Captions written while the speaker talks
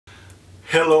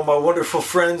Hello my wonderful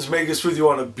friends, Magus with you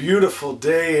on a beautiful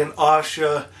day in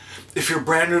Asha. If you're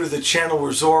brand new to the channel,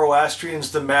 we're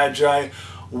Zoroastrians, the Magi.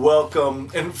 Welcome.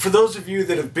 And for those of you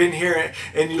that have been here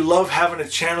and you love having a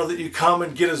channel that you come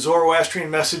and get a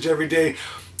Zoroastrian message every day,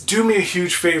 do me a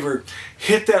huge favor.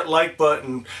 Hit that like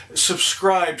button,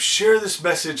 subscribe, share this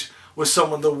message with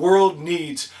someone. The world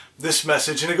needs this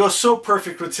message. And it goes so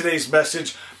perfect with today's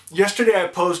message. Yesterday I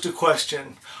posed a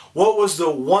question. What was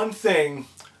the one thing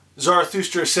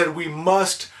Zarathustra said we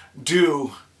must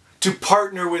do to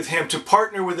partner with him, to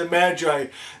partner with the Magi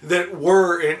that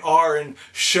were and are and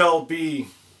shall be?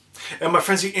 And my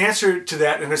friends, the answer to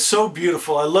that, and it's so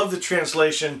beautiful, I love the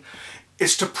translation,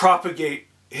 is to propagate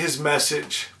his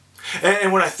message.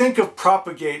 And when I think of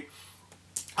propagate,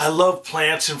 I love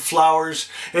plants and flowers,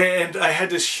 and I had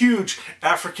this huge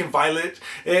African violet,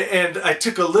 and I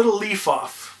took a little leaf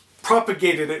off,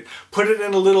 propagated it, put it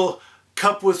in a little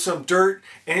cup with some dirt,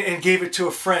 and gave it to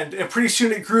a friend. And pretty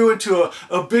soon it grew into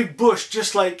a big bush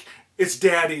just like its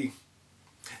daddy.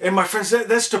 And my friends,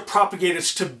 that's to propagate.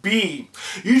 It's to be.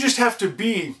 You just have to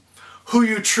be who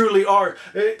you truly are.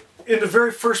 In the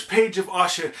very first page of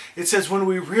Asha, it says, when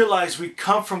we realize we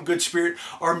come from good spirit,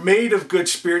 are made of good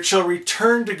spirit, shall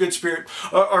return to good spirit,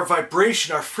 our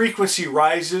vibration, our frequency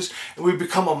rises, and we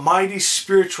become a mighty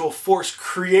spiritual force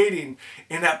creating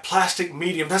in that plastic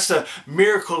medium. That's the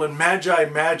miracle and Magi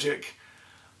magic.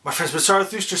 My friends, but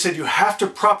Zarathustra said you have to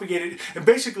propagate it. And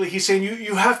basically he's saying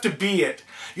you have to be it.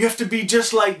 You have to be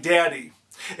just like Daddy.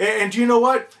 And you know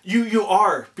what? You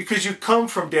are, because you come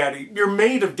from Daddy. You're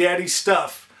made of Daddy's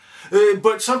stuff.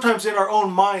 But sometimes in our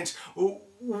own minds,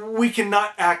 we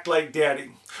cannot act like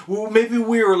Daddy. Maybe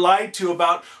we are lied to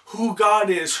about who God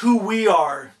is, who we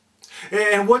are,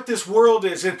 and what this world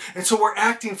is. And so we're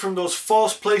acting from those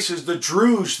false places, the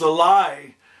Druj, the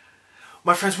lie.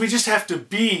 My friends, we just have to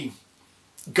be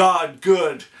God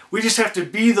good. We just have to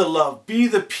be the love, be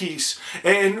the peace.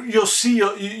 And you'll see,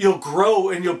 you'll grow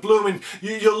and you'll bloom and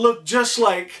you'll look just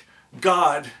like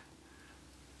God.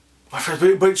 My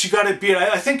friends, but you got to be it.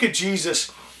 I think of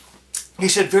Jesus. He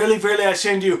said, verily, verily, I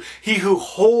say unto you, he who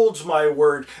holds my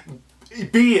word,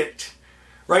 be it,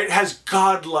 right, has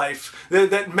God life.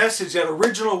 That message, that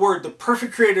original word, the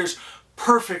perfect creator's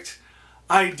perfect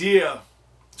idea.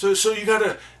 So you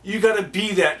gotta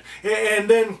be that. And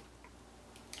then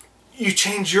you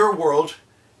change your world,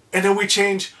 and then we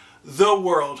change the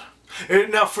world.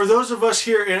 Now, for those of us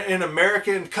here in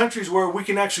America and countries where we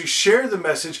can actually share the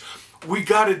message, we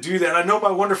got to do that. I know my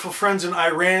wonderful friends in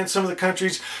Iran, some of the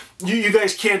countries, you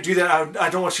guys can't do that. I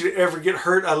don't want you to ever get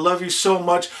hurt. I love you so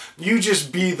much. You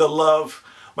just be the love,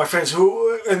 my friends.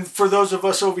 And for those of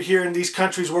us over here in these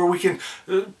countries where we can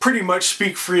pretty much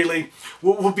speak freely,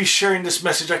 we'll be sharing this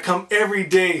message. I come every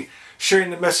day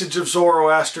sharing the message of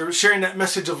Zoroaster, sharing that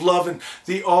message of love and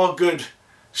the all-good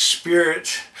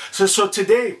spirit. So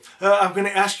today I'm going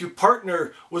to ask you,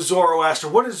 partner with Zoroaster.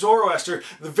 What is Zoroaster?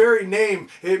 The very name,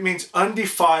 it means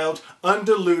undefiled,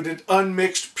 undiluted,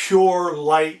 unmixed, pure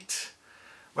light.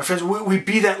 My friends, we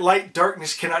be that light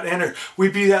darkness cannot enter. We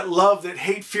be that love that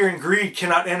hate, fear, and greed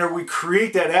cannot enter. We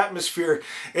create that atmosphere,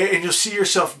 and you'll see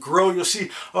yourself grow. You'll see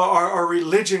our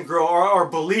religion grow, our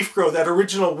belief grow, that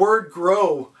original word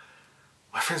grow.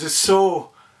 My friends, it's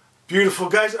so beautiful.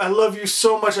 Guys, I love you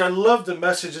so much. I love the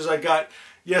messages I got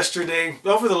yesterday,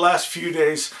 over the last few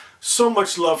days. So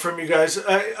much love from you guys.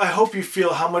 I hope you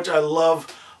feel how much I love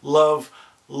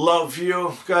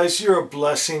you. Guys, you're a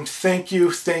blessing. Thank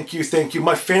you, thank you, thank you.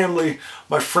 My family,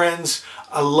 my friends,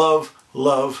 I love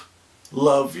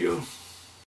you.